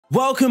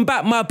Welcome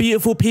back, my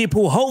beautiful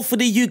people.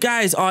 Hopefully you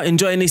guys are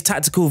enjoying these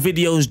tactical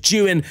videos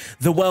during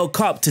the World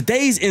Cup.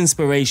 Today's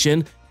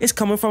inspiration is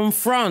coming from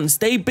France.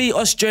 They beat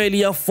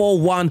Australia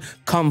 4-1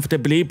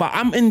 comfortably, but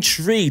I'm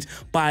intrigued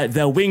by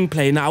their wing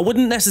play. Now, I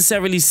wouldn't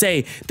necessarily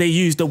say they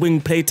used the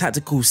wing play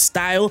tactical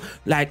style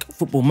like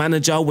Football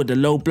Manager with the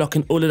low block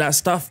and all of that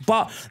stuff,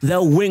 but their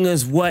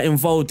wingers were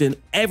involved in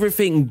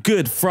everything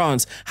good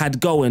France had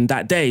going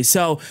that day.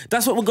 So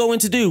that's what we're going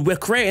to do. We're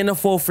creating a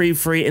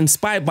 4-3-3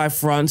 inspired by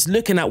France,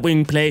 looking at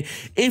wing play.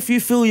 If you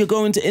feel you're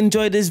going to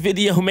enjoy this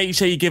video, make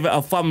sure you give it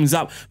a thumbs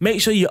up.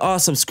 Make sure you are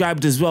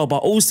subscribed as well, but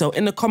also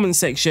in the comment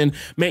section,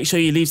 make sure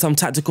you leave some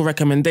tactical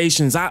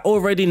recommendations. I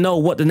already know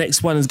what the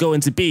next one is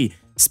going to be.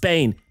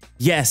 Spain.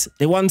 Yes,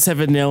 they won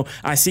 7-0.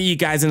 I see you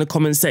guys in the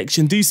comment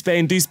section. Do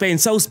Spain, do Spain.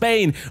 So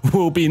Spain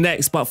will be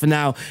next. But for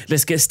now,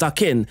 let's get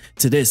stuck in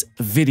to this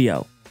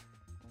video.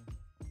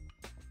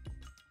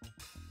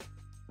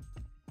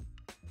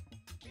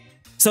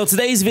 So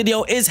today's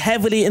video is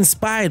heavily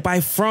inspired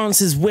by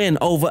France's win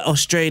over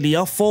Australia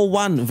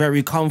 4-1,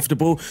 very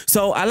comfortable.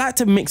 So I like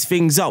to mix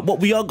things up. What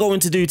we are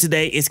going to do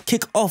today is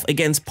kick off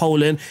against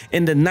Poland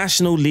in the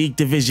National League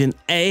Division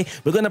A.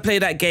 We're going to play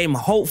that game.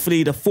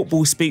 Hopefully the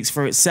football speaks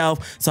for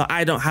itself, so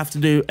I don't have to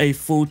do a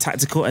full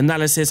tactical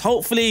analysis.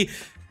 Hopefully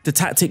the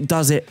tactic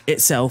does it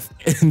itself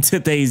in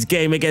today's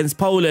game against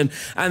Poland.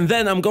 And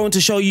then I'm going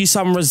to show you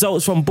some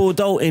results from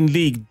Bordeaux in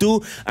Ligue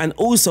 2 and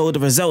also the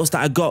results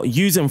that I got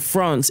using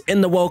France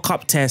in the World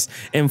Cup test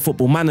in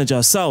Football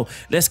Manager. So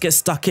let's get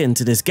stuck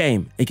into this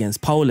game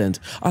against Poland.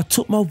 I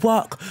took my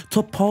work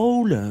to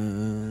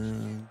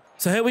Poland.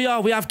 So here we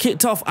are. We have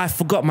kicked off. I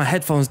forgot my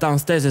headphones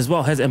downstairs as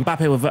well. Here's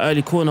Mbappe with an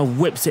early corner,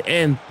 whips it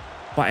in,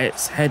 but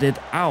it's headed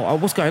out. Oh,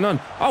 what's going on?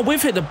 Oh,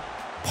 we've hit the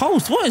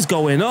post. What is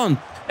going on?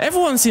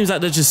 Everyone seems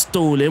like they're just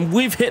stalling.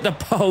 We've hit the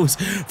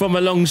post from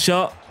a long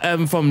shot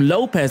from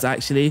Lopez,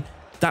 actually.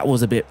 That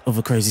was a bit of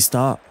a crazy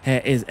start.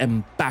 Here is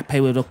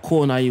Mbappe with a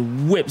corner. He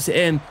whips it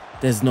in.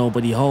 There's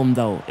nobody home,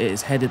 though. It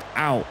is headed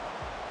out.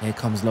 Here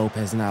comes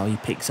Lopez now. He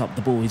picks up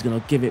the ball. He's going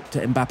to give it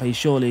to Mbappe,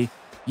 surely.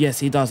 Yes,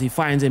 he does. He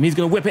finds him. He's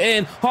going to whip it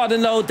in. Hard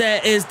and low.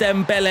 There is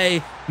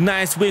Dembele.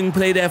 Nice wing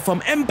play there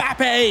from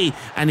Mbappe.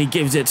 And he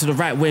gives it to the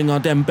right winger,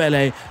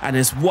 Dembele. And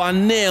it's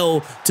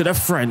 1-0 to the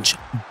French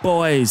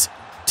boys.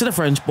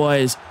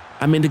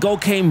 I mean, the goal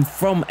came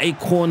from a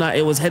corner.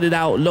 It was headed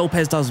out.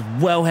 Lopez does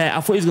well here.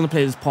 I thought he was going to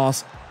play this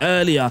pass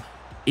earlier.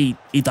 He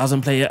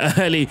doesn't play it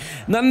early.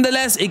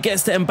 Nonetheless, it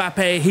gets to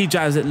Mbappe. He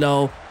drives it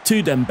low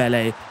to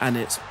Dembele. And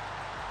it's...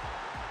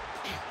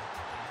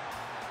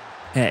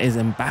 Here is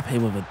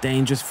Mbappe with a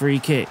dangerous free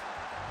kick.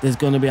 There's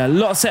going to be a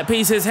lot of set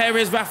pieces. Here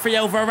is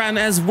Raphael Varane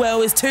as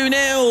well. It's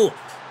 2-0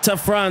 to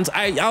France.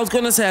 I was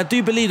going to say, I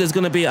do believe there's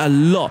going to be a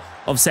lot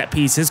of set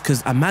pieces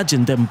because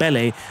imagine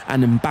Dembele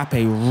and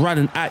Mbappe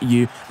running at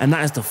you, and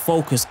that is the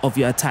focus of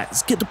your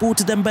attacks. Get the ball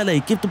to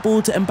Dembele, give the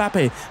ball to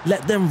Mbappe,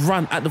 let them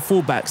run at the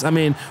fullbacks. I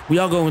mean, we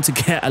are going to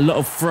get a lot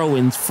of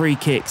throw-ins, free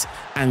kicks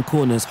and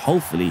corners,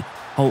 hopefully.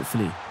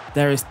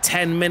 There is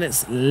 10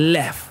 minutes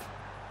left.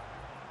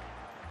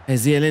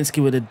 Here's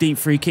Zielinski with a deep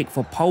free kick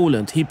for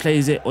Poland. He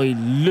plays it, or he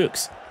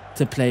looks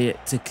to play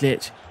it to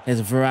Klitsch.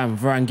 Here's Varane.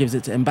 Varane gives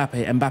it to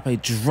Mbappe.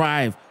 Mbappe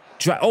drive.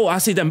 Oh, I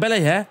see Dembele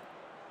here.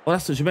 Oh,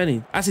 that's too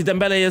many. I see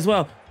Dembele as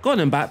well. Go on,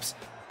 Mbappe.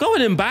 Go on,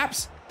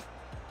 Mbappe.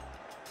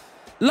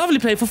 Lovely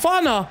play for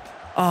Fana.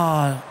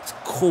 Ah, it's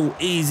cool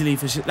easily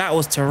for sure. That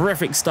was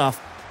terrific stuff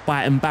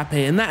by Mbappe,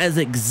 and that is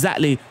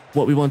exactly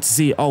what we want to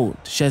see. Oh,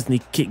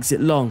 Szczesny kicks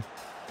it long.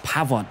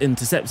 Pavard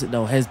intercepts it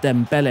though. Here's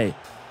Dembele.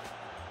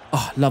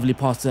 Oh, lovely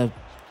pass to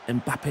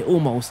Mbappe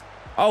almost.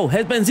 Oh,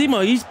 here's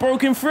Benzema. He's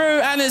broken through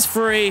and it's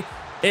free.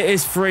 It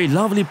is free.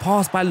 Lovely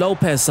pass by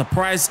Lopez.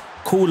 Surprise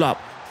call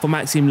up for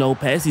Maxime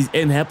Lopez. He's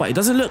in here, but he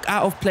doesn't look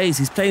out of place.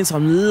 He's playing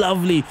some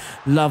lovely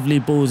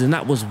balls, and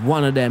that was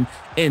one of them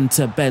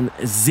into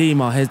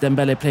Benzema. Here's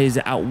Dembele, plays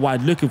it out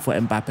wide, looking for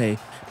Mbappe.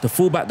 The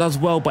fullback does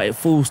well, but it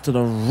falls to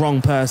the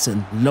wrong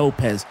person,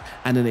 Lopez,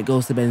 and then it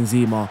goes to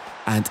Benzema,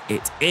 and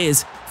it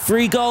is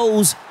 3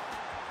 goals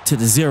to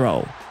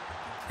 0.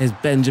 Here's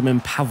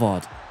Benjamin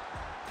Pavard.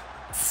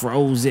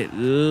 Throws it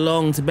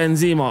long to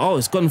Benzema. Oh,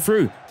 it's gone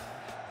through.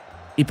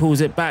 He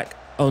pulls it back.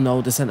 Oh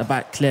no, the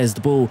centre-back clears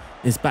the ball.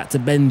 It's back to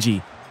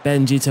Benji.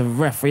 Benji to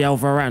Raphael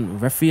Varane.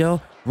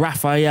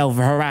 Raphael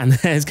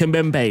Varane. There's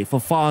Kimpembe for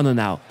Fana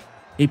now.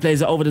 He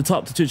plays it over the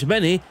top to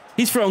Tchouameni.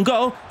 He's through on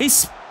goal.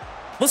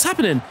 What's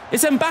happening?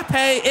 It's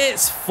Mbappe.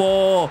 It's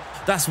 4.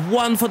 That's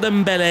 1 for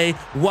Dembele,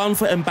 1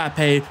 for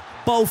Mbappe.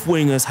 Both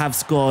wingers have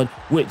scored,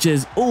 which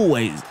is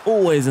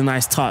always a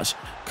nice touch,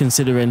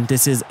 considering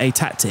this is a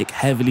tactic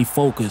heavily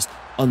focused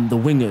on the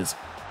wingers.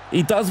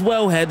 He does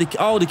well here.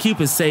 The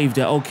keeper saved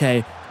it.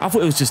 Okay. I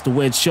thought it was just a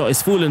weird shot.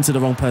 It's fallen to the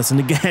wrong person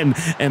again.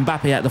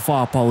 Mbappe at the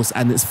far post,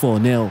 and it's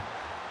 4-0.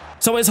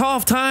 So it's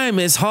half-time.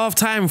 It's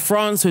half-time.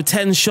 France with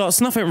 10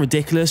 shots. Nothing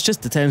ridiculous,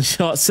 just the 10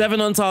 shots.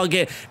 7 on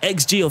target.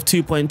 XG of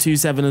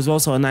 2.27 as well,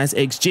 so a nice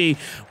XG.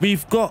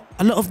 We've got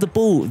a lot of the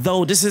ball,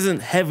 though this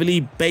isn't heavily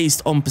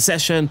based on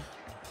possession.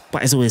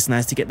 But it's always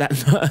nice to get that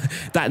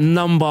that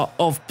number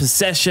of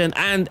possession,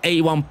 and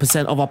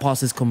 81% of our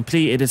passes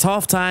completed. It's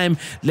half time.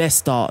 Let's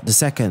start the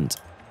second.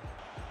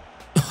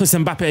 It's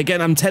Mbappe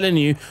again. I'm telling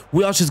you,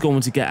 we are just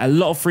going to get a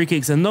lot of free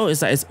kicks, and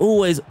notice that it's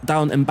always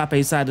down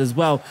Mbappe's side as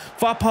well.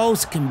 Far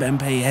post,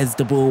 Kimpembe heads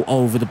the ball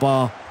over the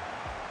bar.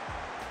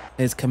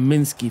 There's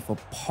Kaminski for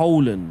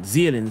Poland.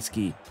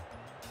 Zielinski.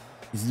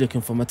 He's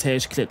looking for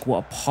Mateusz Klich.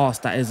 What a pass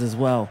that is as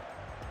well.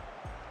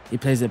 He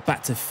plays it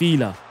back to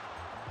Fila.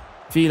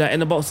 Fila in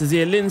the box to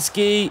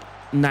Zielinski.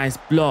 Nice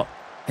block.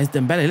 Here's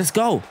Dembele. Let's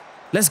go.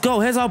 Let's go.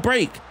 Here's our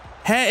break.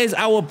 Here is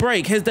our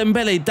break. Here's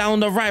Dembele down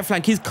the right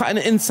flank. He's cutting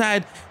it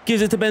inside.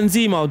 Gives it to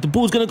Benzema. The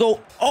ball's going to go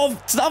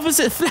off to the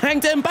opposite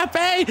flank to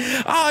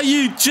Mbappe. Oh,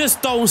 you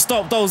just don't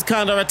stop those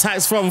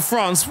counter-attacks from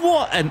France.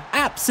 What an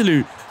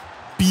absolute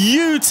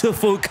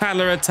beautiful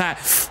counter-attack.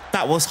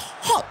 That was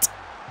hot.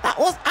 That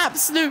was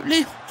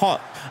absolutely hot.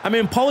 I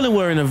mean, Poland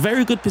were in a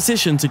very good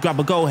position to grab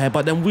a goal here,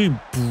 but then we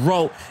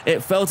broke.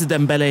 It fell to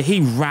Dembele. He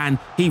ran,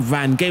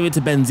 gave it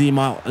to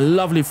Benzema. A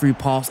lovely free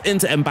pass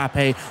into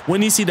Mbappe.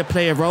 When you see the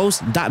player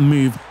roles, that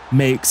move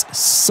makes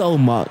so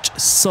much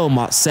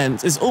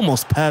sense. It's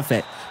almost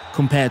perfect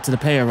compared to the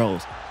player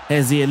roles.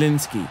 Here's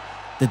Zielinski,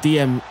 the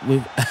DM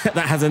with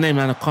that has a name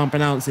and I can't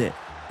pronounce it.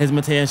 Here's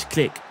Mateusz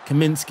Klich,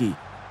 Kaminski.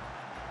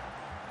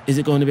 Is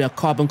it going to be a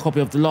carbon copy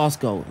of the last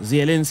goal?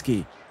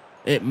 Zielinski.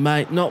 It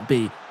might not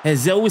be.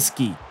 Here's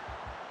Zelwiski.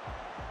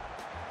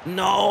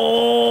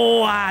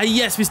 No.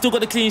 Yes, we still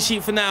got the clean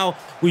sheet for now.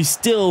 We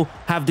still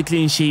have the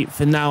clean sheet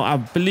for now. I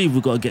believe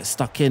we've got to get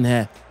stuck in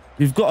here.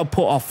 We've got to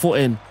put our foot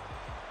in.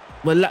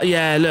 Well,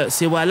 yeah, look.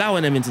 See, we're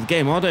allowing them into the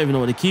game. I don't even know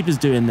what the keeper's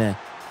doing there.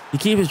 The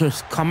keeper's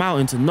just come out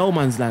into no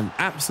man's land.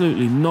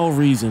 Absolutely no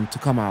reason to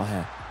come out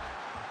here.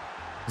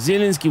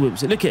 Zielinski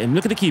whips it. Look at him.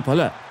 Look at the keeper.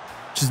 Look.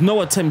 Just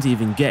no attempt to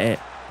even get it.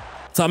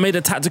 So I made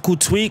a tactical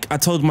tweak. I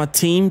told my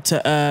team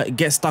to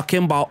get stuck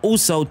in, but I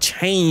also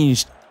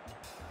changed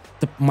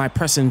my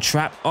pressing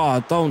trap. Oh,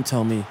 don't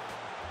tell me.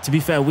 To be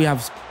fair, we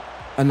have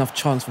enough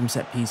chance from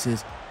set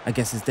pieces. I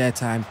guess it's their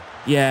time.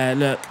 Yeah,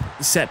 look,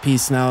 set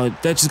piece now.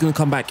 They're just going to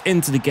come back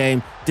into the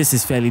game. This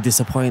is fairly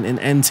disappointing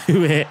end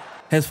to it.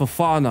 Here's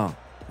Fofana,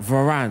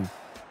 Varane.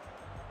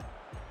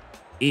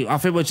 I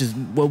think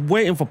we're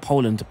waiting for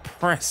Poland to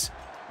press.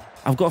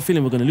 I've got a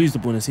feeling we're going to lose the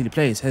ball and see the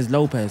plays. Here's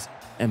Lopez,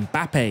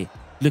 Mbappe.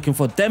 Looking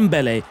for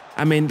Dembele.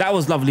 I mean, that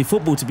was lovely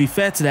football, to be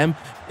fair to them.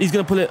 He's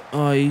going to pull it.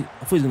 Oh, I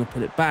thought he was going to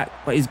pull it back.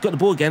 But he's got the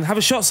ball again. Have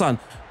a shot, son.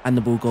 And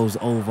the ball goes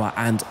over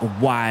and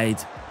wide.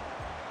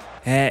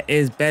 Here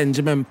is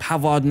Benjamin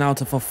Pavard now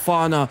to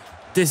Fofana.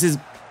 This is...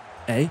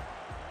 Hey.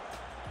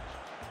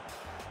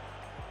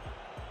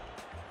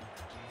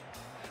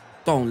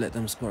 Don't let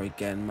them score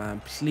again,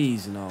 man.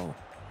 Please, no.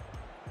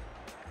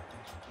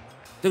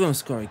 They're going to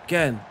score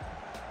again.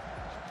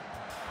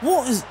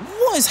 What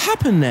has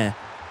happened there?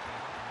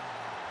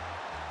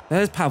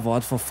 There's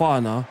Pavard for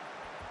Fofana.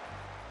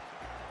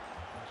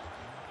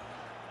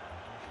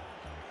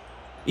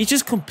 He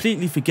just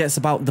completely forgets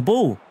about the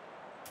ball.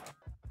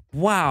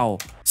 Wow.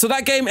 So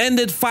that game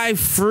ended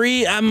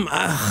 5-3.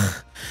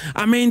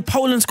 I mean,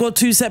 Poland scored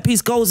 2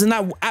 set-piece goals and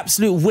that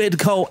absolute weird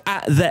goal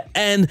at the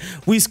end.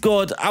 We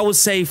scored, I would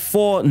say,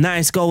 4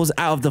 nice goals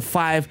out of the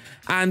 5.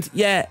 And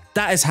yeah,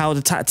 that is how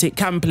the tactic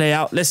can play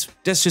out. Let's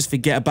just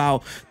forget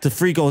about the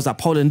 3 goals that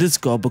Poland did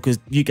score, because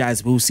you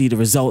guys will see the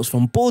results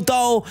from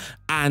Bordeaux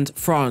and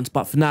France.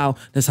 But for now,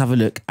 let's have a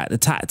look at the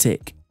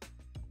tactic.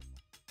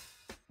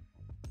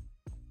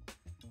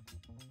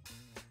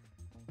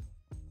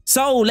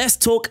 So let's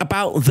talk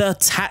about the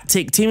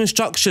tactic. Team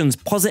instructions,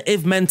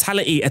 positive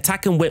mentality,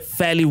 attacking width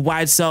fairly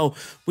wide. So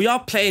we are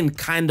playing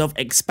kind of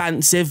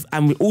expansive,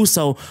 and we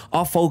also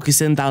are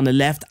focusing down the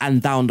left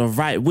and down the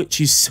right, which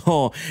you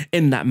saw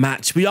in that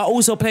match. We are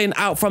also playing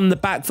out from the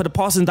back for the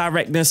passing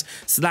directness,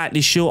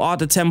 slightly shorter.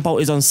 The tempo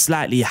is on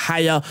slightly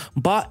higher,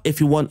 but if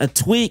you want a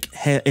tweak,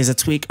 here is a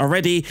tweak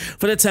already.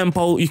 For the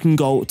tempo, you can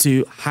go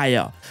to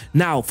higher.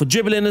 Now, for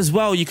dribbling as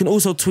well, you can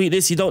also tweak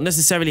this. You don't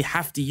necessarily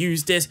have to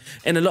use this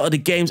in a lot of the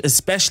games,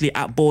 especially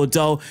at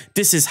Bordeaux.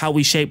 This is how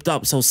we shaped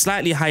up, so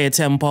slightly higher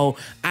tempo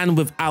and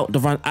without the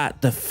run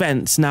at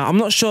defense. Now, I'm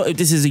not sure if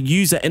this is a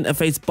user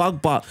interface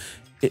bug, but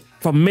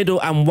from middle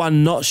and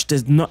 1 notch,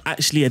 there's not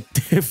actually a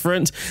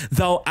difference,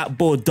 though at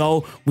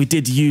Bordeaux we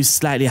did use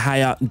slightly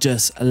higher,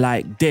 just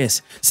like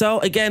this. So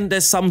again,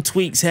 there's some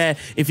tweaks here.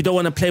 If you don't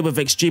want to play with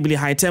extremely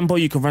high tempo,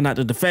 you can run at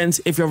the defense.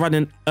 If you're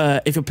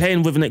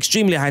playing with an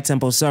extremely high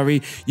tempo,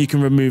 sorry, you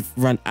can remove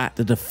run at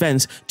the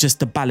defense just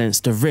to balance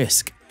the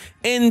risk.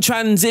 In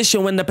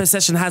transition, when the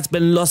possession has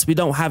been lost, we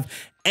don't have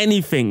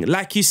anything.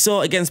 Like you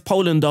saw against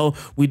Poland, though,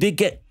 we did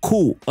get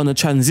caught on a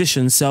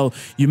transition. So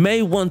you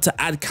may want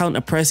to add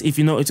counter press if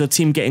you notice your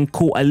team getting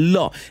caught a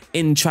lot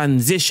in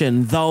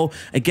transition. Though,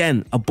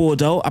 again, at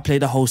Bordeaux, I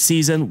played the whole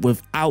season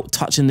without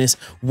touching this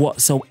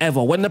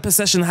whatsoever. When the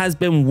possession has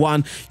been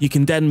won, you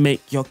can then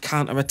make your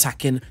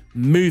counter-attacking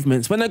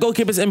movements. When the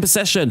goalkeeper's in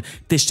possession,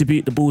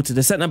 distribute the ball to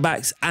the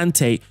centre-backs and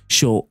take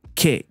short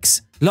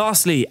kicks.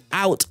 Lastly,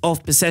 out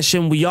of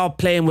possession, we are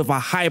playing with a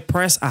high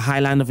press, a high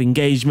line of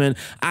engagement,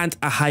 and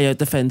a higher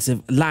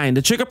defensive line.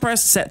 The trigger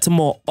press set to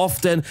more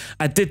often.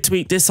 I did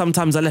tweak this.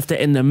 Sometimes I left it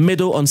in the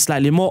middle on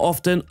slightly more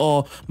often,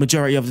 or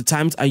majority of the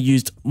times I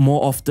used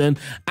more often.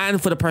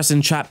 And for the press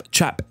and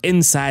trap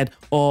inside,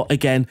 or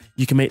again,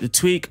 you can make the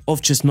tweak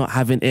of just not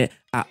having it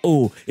at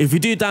all. If you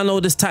do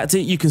download this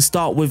tactic, you can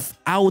start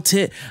without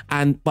it,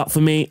 but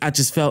for me, I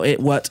just felt it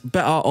worked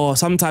better, or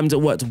sometimes it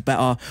worked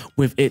better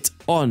with it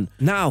on.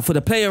 Now for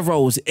the player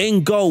roles,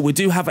 in goal we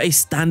do have a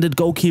standard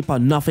goalkeeper,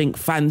 nothing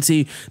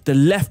fancy. The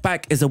left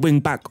back is a wing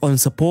back on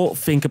support,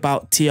 think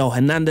about Theo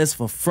Hernandez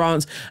for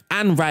France,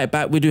 and right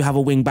back we do have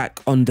a wing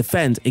back on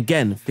defense,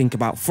 again think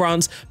about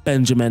France,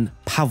 Benjamin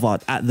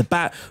Pavard. At the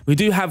back we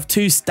do have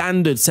two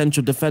standard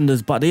central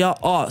defenders, but they are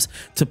asked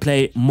to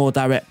play more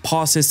direct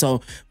passes,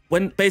 so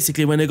when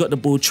they got the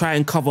ball, try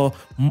and cover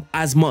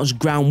as much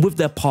ground with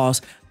their pass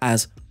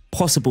as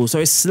possible. So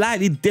it's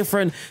slightly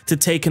different to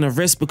taking a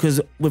risk, because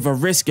with a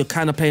risk you're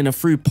kind of playing a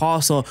through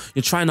pass, or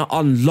you're trying to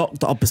unlock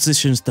the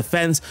opposition's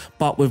defense,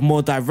 but with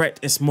more direct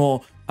it's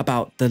more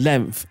about the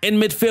length. In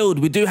midfield,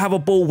 we do have a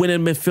ball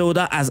winning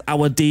midfielder as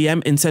our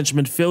DM. In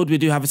central midfield, we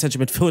do have a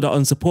central midfielder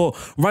on support,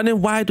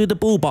 running wide with the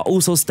ball, but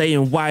also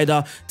staying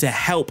wider to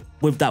help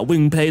with that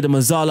wing play. The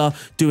Mazzala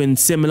doing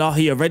similar.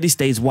 He already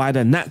stays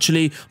wider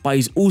naturally, but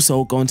he's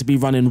also going to be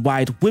running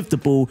wide with the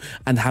ball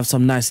and have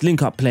some nice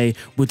link-up play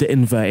with the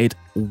inverted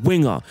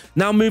winger.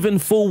 Now moving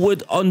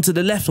forward onto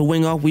the left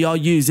winger, we are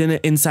using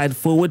it inside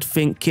forward.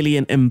 Think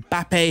Kylian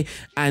Mbappe,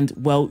 and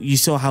well, you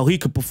saw how he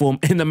could perform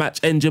in the match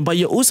engine, but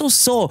you also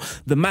saw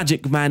the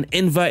magic man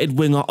inverted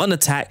winger on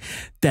attack,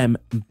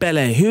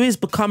 Dembele, who is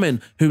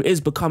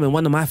becoming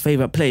one of my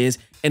favorite players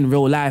in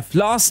real life.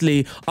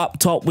 Lastly, up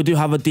top we do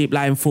have a deep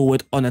line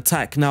forward on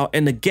attack. Now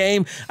in the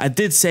game I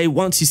did say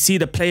once you see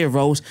the player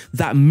roles,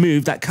 that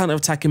move, that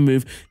counter-attacking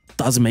move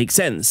doesn't make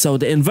sense. So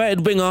the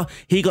inverted winger,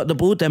 he got the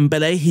ball,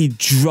 Dembele, he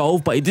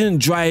drove, but he didn't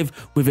drive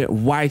with it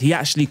wide. He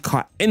actually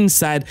cut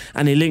inside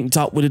and he linked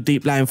up with a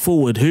deep line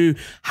forward who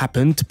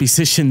happened to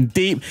position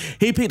deep.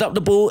 He picked up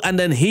the ball and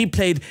then he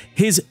played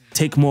his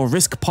take more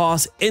risk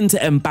pass into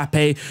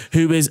Mbappe,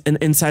 who is an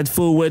inside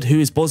forward who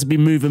is supposed to be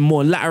moving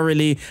more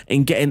laterally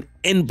and getting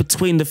in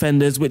between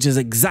defenders, which is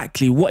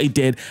exactly what he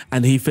did,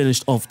 and he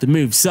finished off the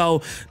move.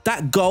 So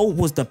that goal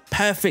was the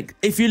perfect,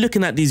 if you're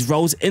looking at these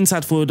roles,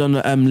 inside forward on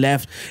the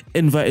left,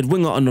 inverted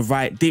winger on the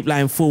right, deep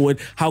line forward,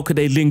 how could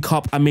they link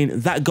up? I mean,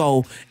 that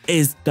goal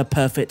is the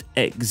perfect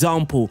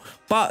example.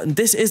 But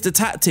this is the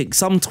tactic.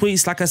 Some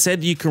tweaks, like I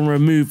said, you can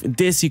remove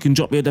this, you can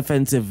drop your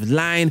defensive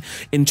line.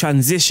 In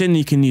transition,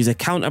 you can use a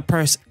counter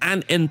press,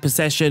 and in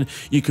possession,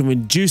 you can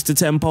reduce the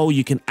tempo,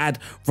 you can add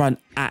run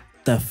at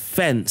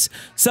defense.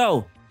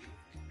 So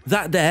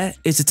that there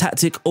is the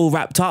tactic all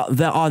wrapped up.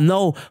 There are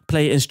no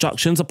play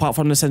instructions apart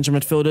from the central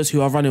midfielders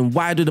who are running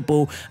wide with the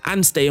ball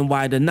and staying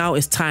wide. And now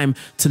it's time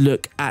to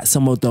look at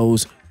some of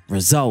those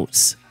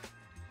results.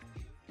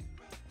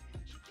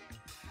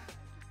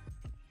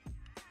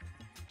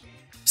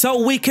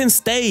 So we can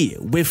stay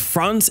with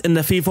France in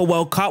the FIFA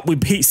World Cup. We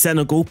beat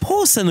Senegal.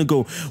 Poor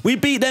Senegal. We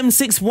beat them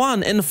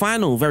 6-1 in the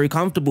final. Very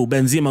comfortable.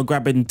 Benzema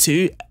grabbing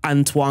 2.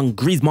 Antoine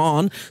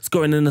Griezmann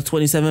scoring in the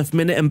 27th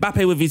minute.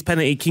 Mbappe with his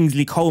penalty.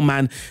 Kingsley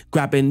Coleman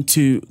grabbing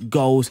 2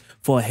 goals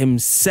for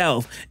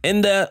himself.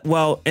 In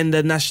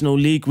the National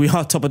League, we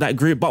are top of that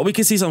group, but we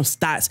can see some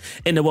stats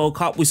in the World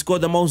Cup. We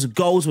scored the most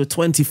goals with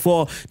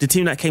 24. The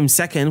team that came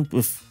second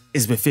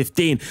is with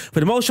 15.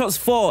 For the most shots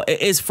for,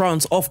 it is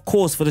France. Of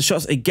course, for the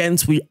shots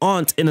against, we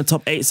aren't in the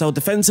top 8. So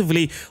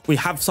defensively, we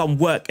have some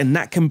work, and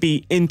that can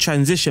be in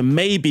transition.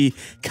 Maybe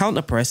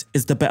counter press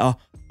is the better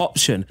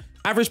option.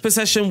 Average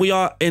possession, we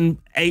are in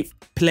 8th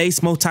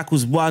place. Most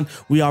tackles won,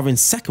 we are in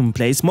 2nd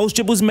place. Most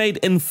dribbles made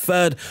in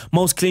 3rd.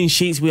 Most clean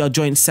sheets, we are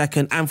joint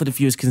 2nd. And for the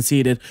fewest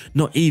conceded,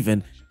 not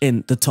even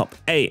in the top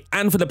 8.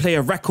 And for the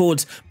player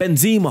records,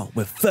 Benzema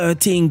with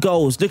 13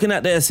 goals. Looking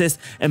at the assists,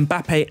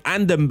 Mbappe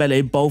and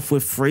Dembele both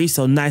with 3.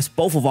 So nice,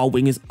 both of our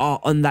wingers are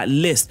on that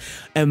list.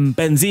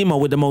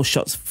 Benzema with the most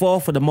shots, 4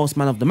 for the most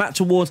man of the match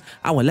awards.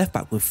 Our left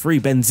back with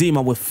 3,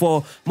 Benzema with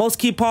 4. Most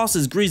key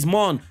passes,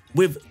 Griezmann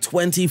with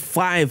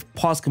 25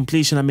 pass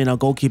completion. I mean, our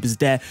goalkeeper's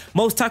there.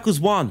 Most tackles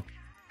won,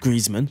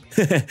 Griezmann.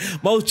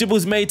 Most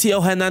dribbles made,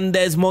 Theo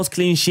Hernandez. Most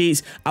clean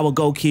sheets, our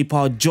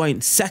goalkeeper joint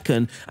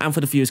 2nd. And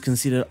for the fewest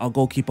conceded, our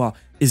goalkeeper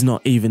is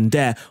not even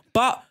there.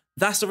 But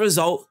that's the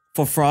result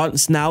for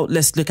France. Now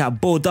let's look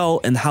at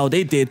Bordeaux and how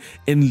they did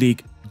in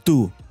Ligue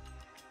 2.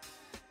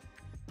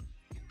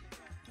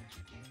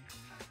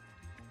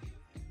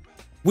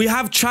 We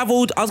have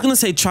travelled, I was going to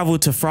say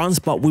travelled to France,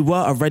 but we were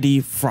already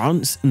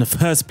France in the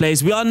first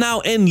place. We are now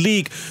in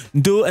Ligue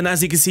 2, and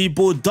as you can see,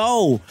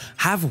 Bordeaux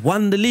have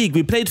won the league.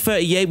 We played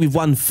 38, we've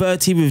won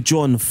 30, we've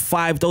drawn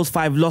 5. Those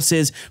 5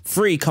 losses,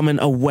 3 coming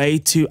away,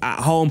 2 at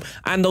home,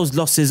 and those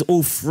losses,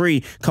 all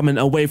 3 coming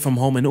away from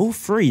home, and all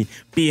 3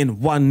 being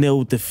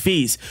 1-0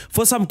 defeats.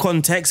 For some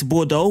context,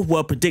 Bordeaux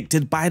were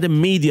predicted by the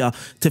media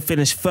to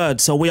finish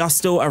 3rd, so we are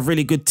still a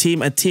really good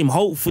team, a team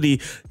hopefully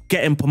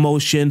getting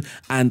promotion,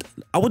 and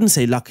I wouldn't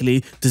say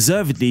luckily,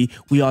 deservedly,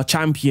 we are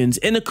champions.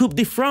 In the Coupe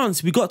de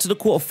France, we got to the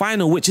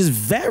quarterfinal, which is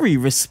very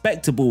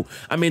respectable.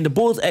 I mean, the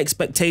board's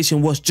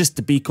expectation was just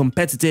to be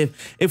competitive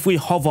if we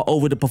hover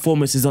over the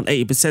performances on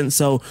 80%,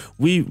 so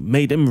we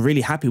made them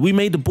really happy. We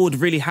made the board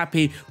really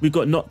happy. We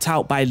got knocked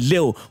out by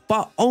Lille,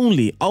 but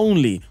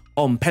only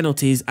on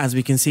penalties. As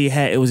we can see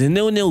here, it was a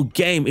 0-0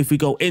 game. If we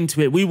go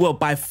into it, we were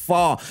by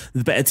far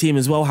the better team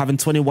as well, having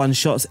 21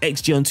 shots,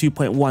 XG on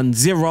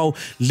 2.10.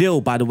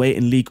 Lille, by the way,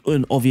 in Ligue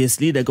 1,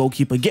 obviously, their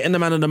goalkeeper getting the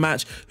man of the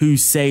match, who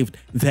saved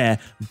their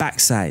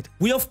backside.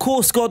 We, of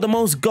course, scored the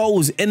most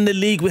goals in the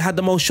league. We had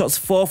the most shots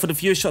for the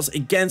fewest shots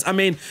against. I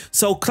mean,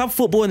 so club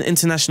football and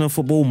international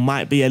football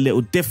might be a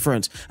little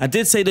different. I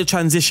did say the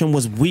transition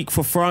was weak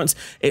for France.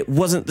 It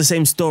wasn't the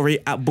same story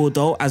at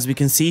Bordeaux. As we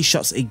can see,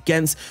 shots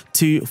against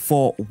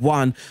 2-4-1.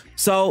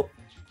 So,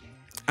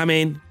 I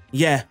mean,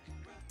 yeah,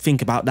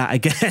 think about that, I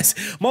guess.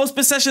 Most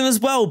possession as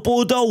well.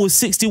 Bordeaux was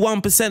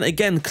 61%.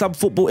 Again, club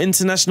football,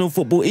 international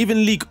football,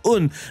 even Ligue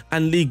 1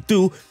 and Ligue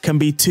 2 can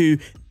be two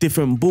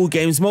different ball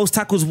games. Most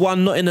tackles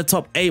won, not in the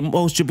top 8.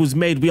 Most dribbles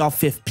made, we are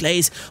 5th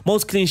place.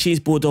 Most clean sheets,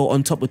 Bordeaux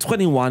on top with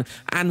 21.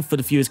 And for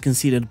the fewest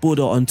conceded,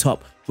 Bordeaux on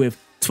top with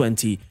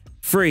 23.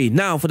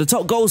 Now, for the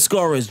top goal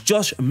scorers,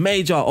 Josh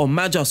Major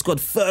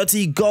scored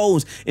 30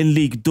 goals in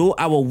Ligue 2.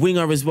 Our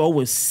winger as well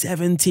with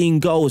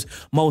 17 goals.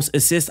 Most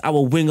assists,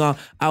 our winger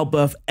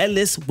Albert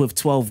Ellis with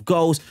 12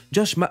 goals.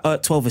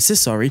 12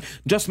 assists, sorry.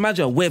 Josh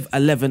Major with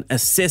 11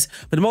 assists.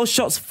 For the most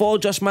shots for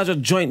Josh Major,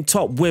 joint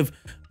top with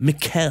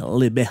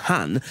Mikel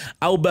Behan.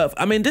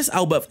 This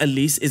Albert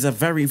Ellis is a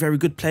very, very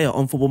good player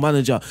on Football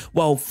Manager.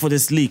 Well, for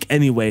this league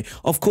anyway.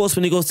 Of course,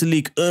 when he goes to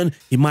Ligue 1,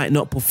 he might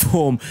not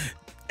perform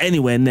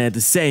anywhere near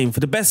the same. For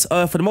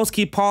the most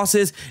key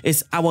passes,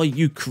 it's our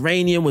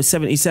Ukrainian with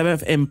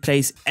 77th, in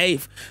place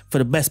 8th. For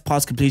the best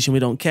pass completion, we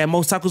don't care.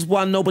 Most tackles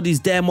won, nobody's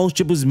there. Most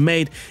dribbles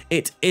made,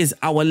 it is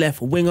our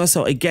left winger.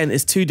 So again,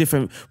 it's two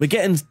different. We're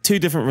getting two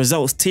different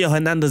results. Theo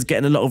Hernandez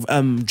getting a lot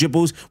of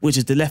dribbles, which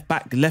is the left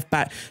back. The left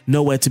back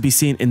nowhere to be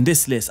seen in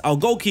this list. Our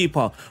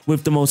goalkeeper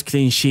with the most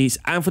clean sheets,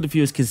 and for the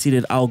fewest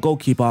conceded, our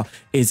goalkeeper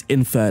is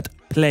in 3rd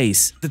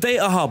place. The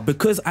data hub,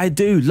 because I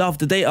do love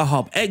the data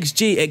hub.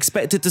 XG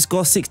expected to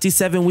score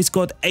 67, we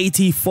scored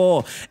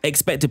 84.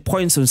 Expected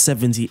points on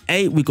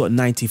 78, we got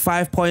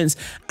 95 points,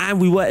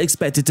 and we were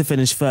expected to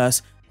finish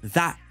first.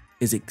 That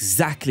is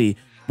exactly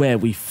where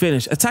we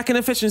finished. Attacking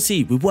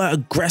efficiency, we were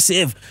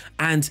aggressive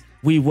and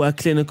we were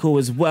clinical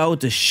as well.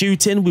 The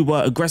shooting, we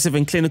were aggressive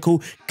and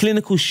clinical.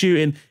 Clinical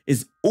shooting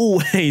is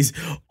always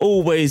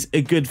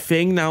a good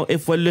thing. Now,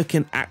 if we're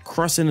looking at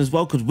crossing as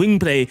well, because wing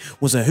play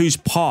was a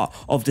huge part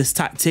of this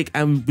tactic,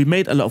 and we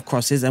made a lot of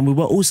crosses and we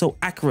were also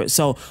accurate.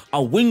 So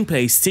our wing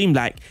play seemed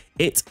like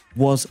it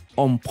was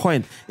on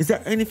point. Is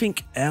there anything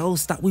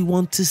else that we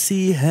want to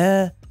see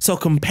here? So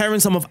comparing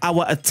some of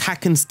our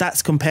attacking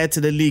stats compared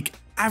to the league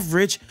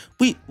average,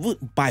 we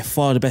by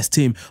far the best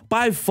team.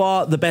 By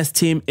far the best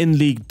team in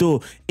Ligue 2,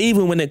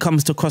 even when it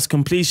comes to cross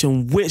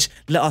completion, which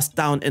let us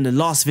down in the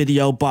last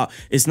video. But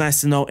it's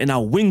nice to know in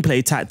our wing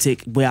play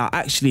tactic, we are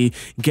actually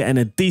getting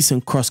a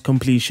decent cross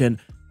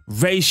completion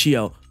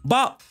ratio.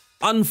 But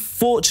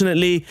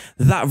unfortunately,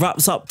 that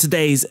wraps up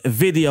today's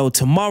video.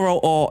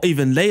 Tomorrow, or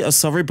even later,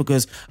 sorry,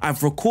 because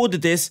I've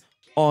recorded this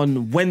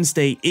on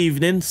Wednesday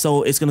evening,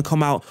 so it's going to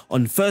come out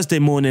on Thursday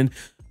morning.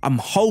 I'm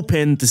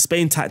hoping the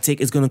Spain tactic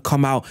is going to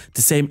come out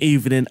the same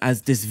evening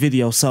as this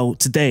video, so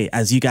today,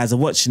 as you guys are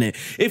watching it.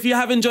 If you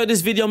have enjoyed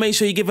this video, make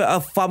sure you give it a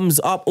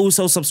thumbs up.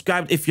 Also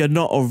subscribe if you're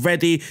not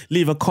already.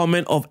 Leave a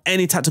comment of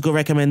any tactical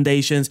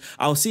recommendations.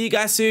 I'll see you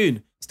guys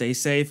soon. Stay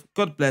safe.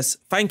 God bless.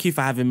 Thank you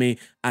for having me,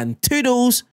 and toodles.